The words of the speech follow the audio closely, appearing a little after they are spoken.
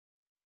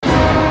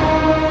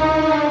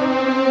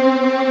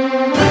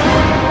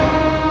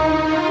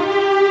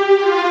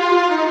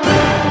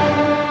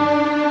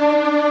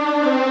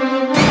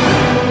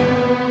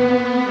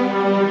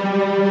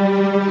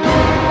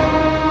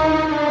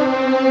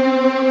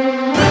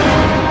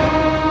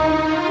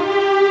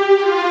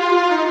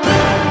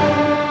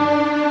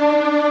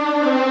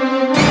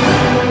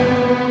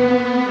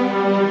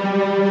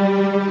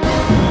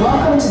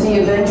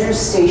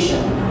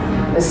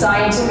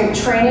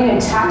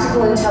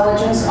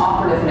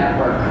Operative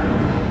Network.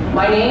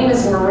 My name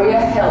is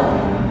Maria Hill,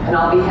 and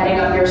I'll be heading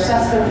up your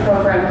assessment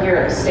program here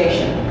at the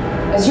station.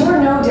 As you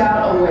are no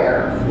doubt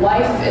aware,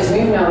 life as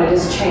we've known it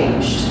has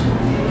changed.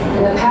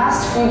 In the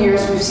past few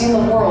years, we've seen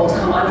the world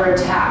come under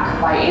attack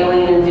by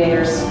alien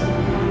invaders,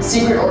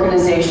 secret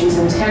organizations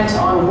intent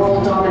on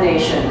world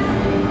domination,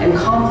 and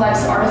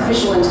complex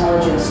artificial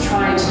intelligence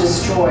trying to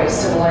destroy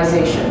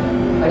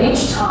civilization. But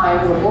each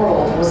time, the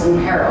world was in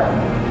peril.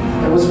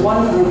 There was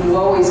one group who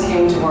always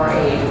came to our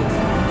aid,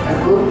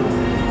 a group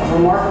of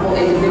remarkable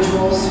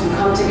individuals who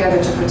come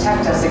together to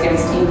protect us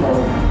against evil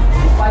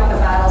and fight the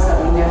battles that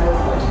we never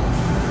could.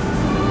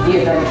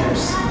 The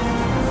Avengers.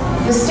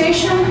 The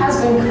station has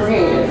been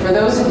created for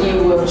those of you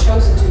who have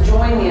chosen to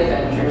join the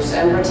Avengers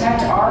and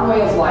protect our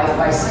way of life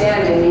by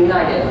standing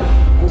united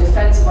in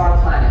defense of our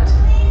planet.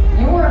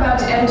 You are about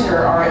to enter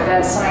our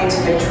advanced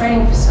scientific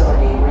training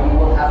facility where you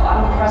will have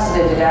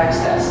unprecedented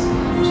access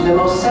to the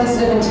most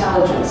sensitive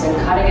intelligence and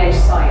cutting-edge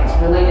science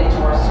related to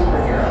our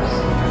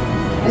superheroes.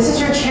 This is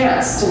your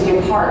chance to be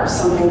a part of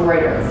something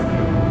greater,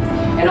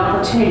 an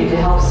opportunity to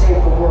help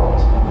save the world.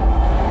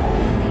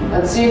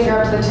 Let's see if you're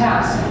up to the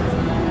task.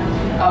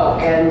 Oh,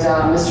 and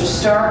Mr.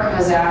 Stark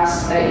has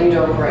asked that you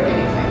don't break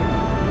anything.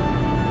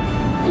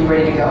 Are you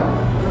ready to go?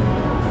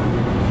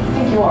 I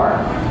think you are.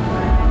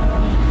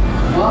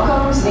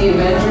 Welcome to the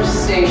Avengers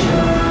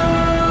Station.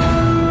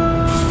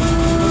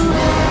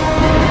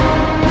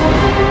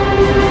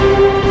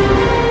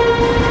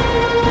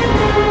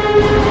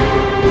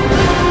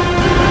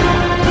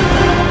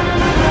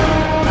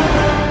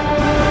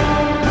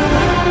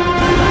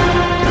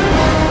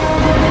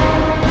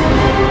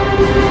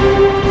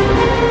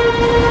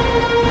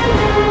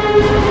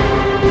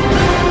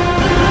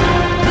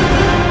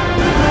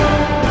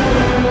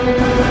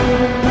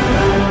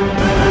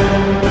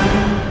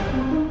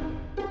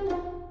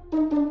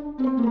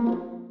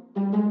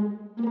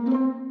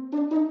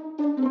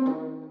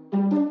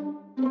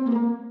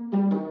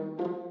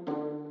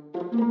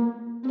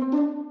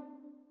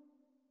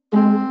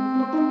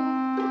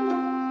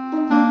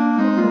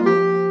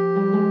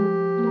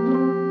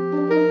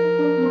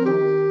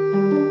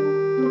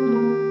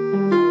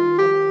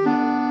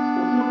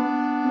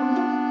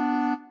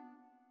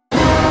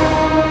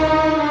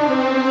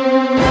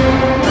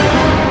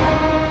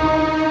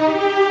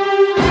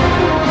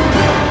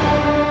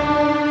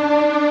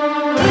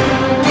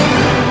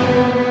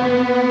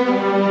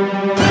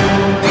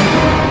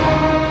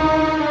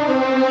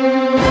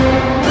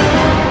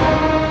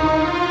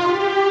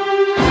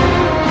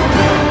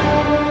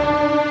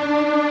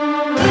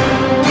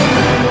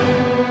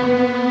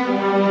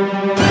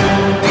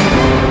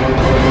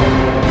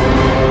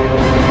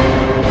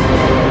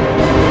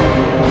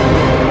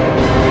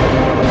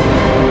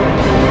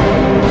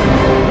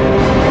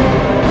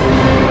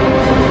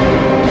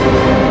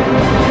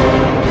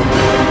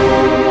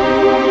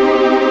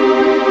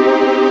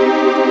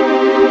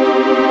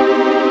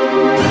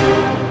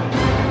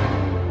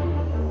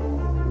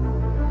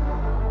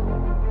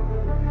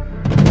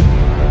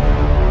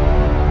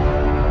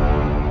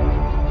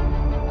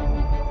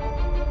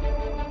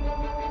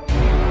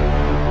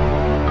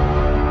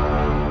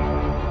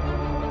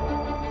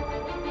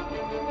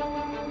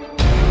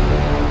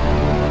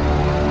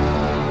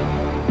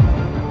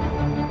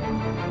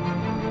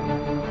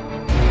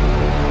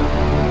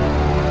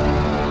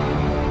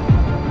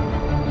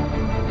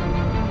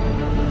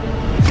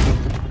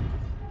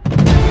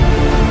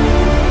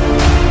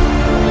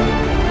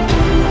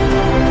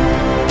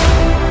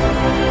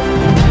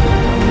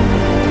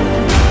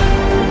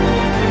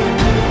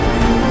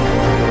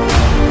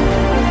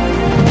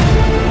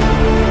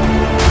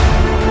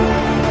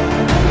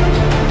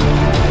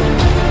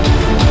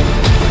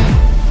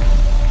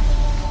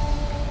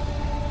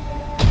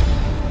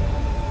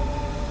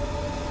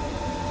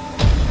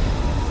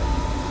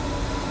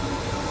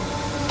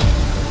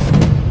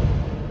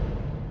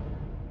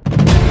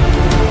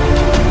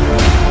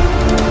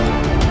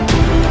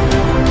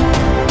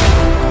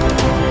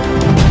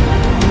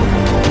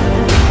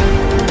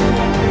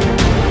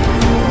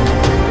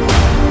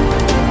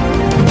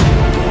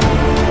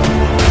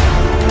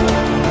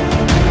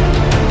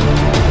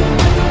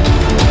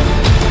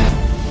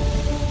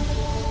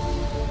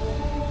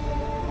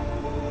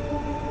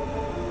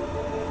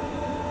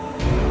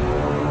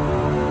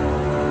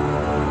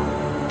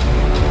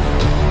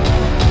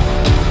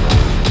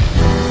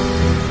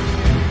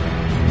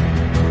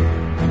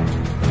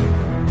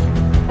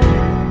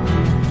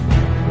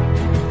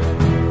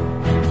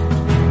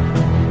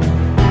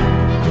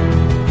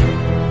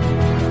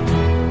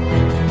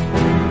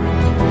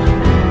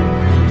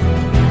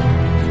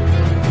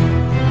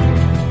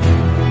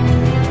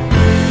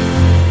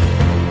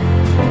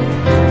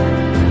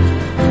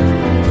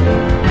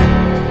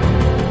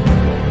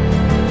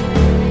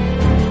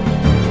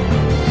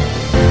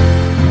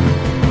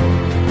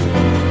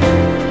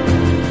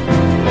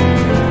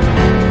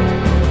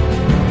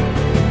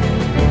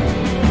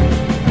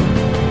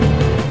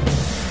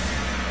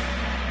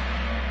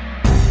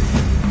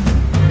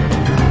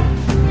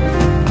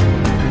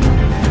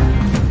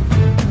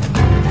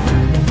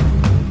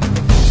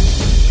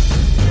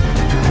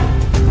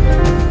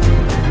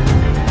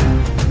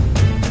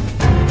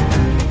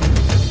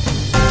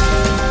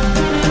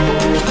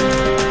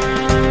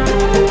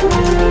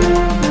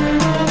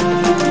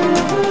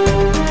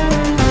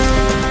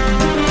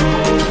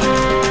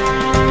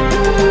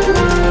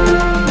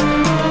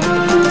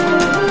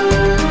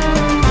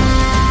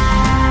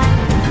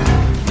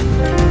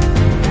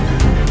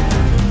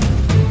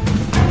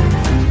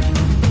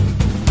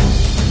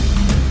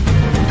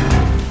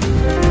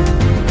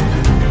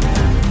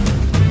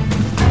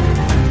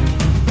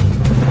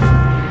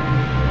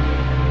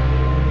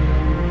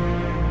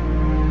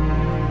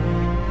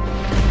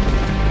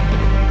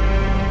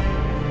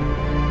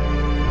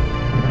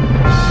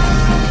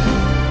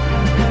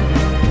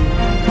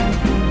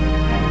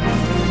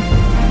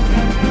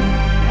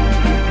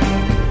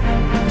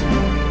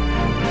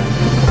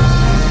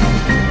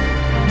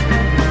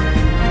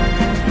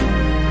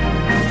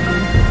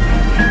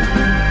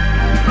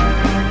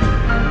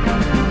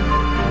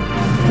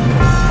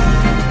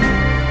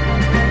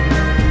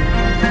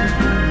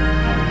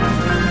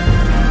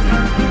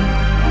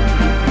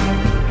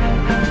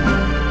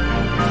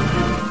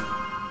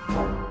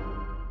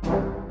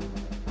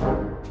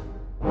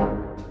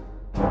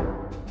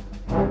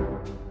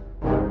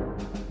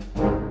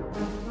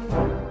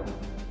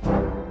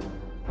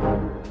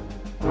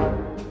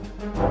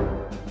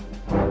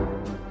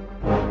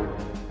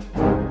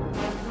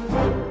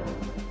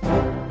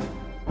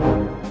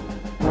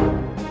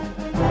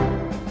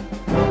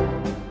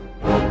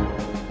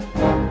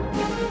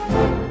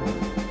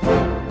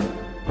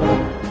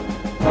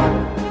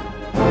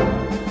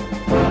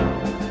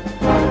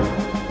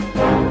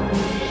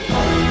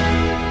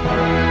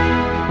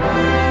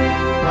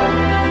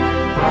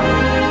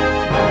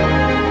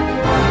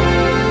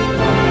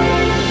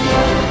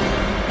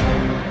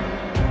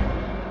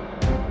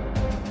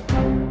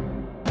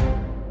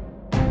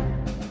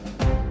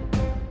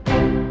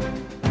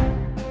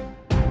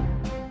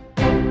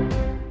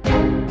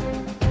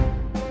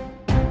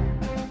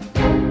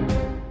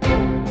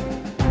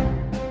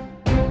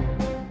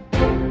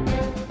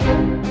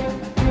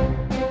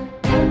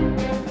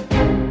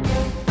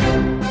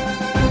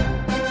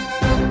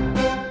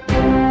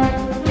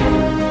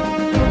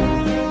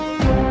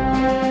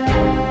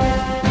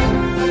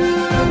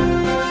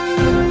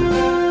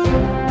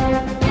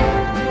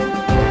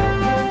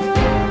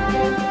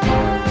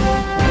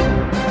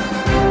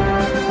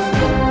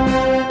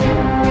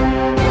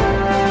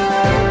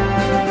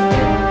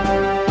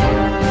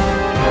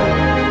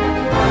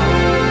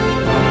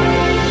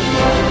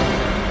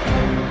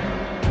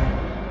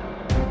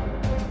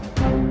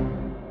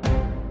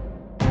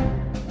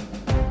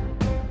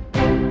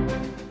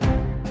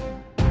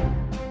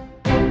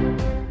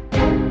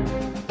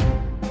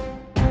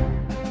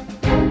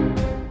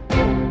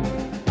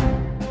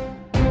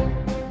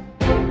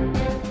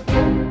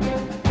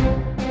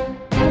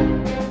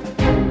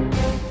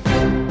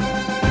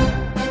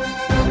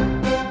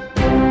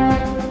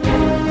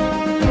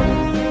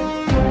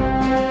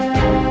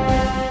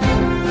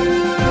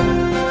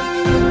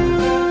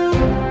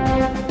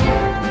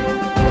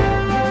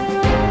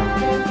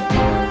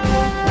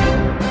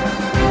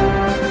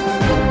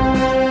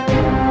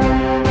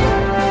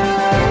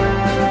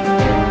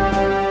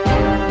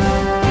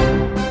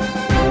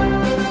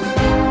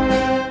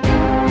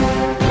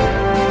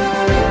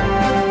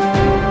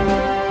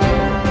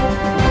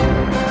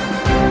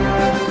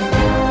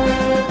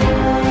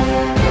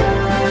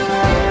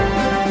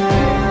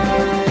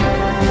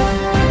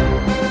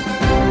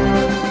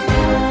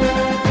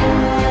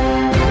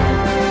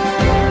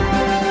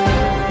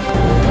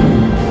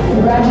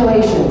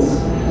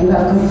 Congratulations, you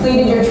have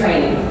completed your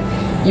training.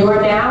 You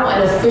are now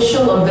an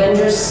official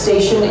Avengers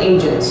station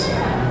agent.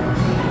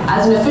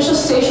 As an official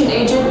station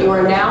agent, you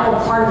are now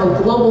a part of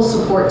a global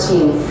support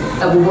team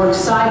that will work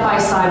side by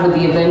side with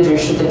the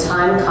Avengers should the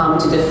time come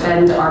to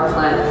defend our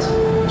planet.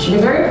 You should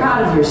be very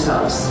proud of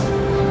yourselves.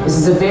 This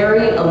is a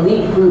very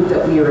elite group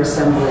that we are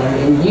assembling,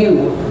 and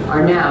you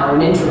are now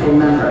an integral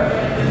member.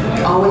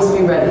 Always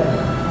be ready.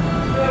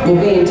 We'll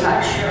be in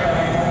touch.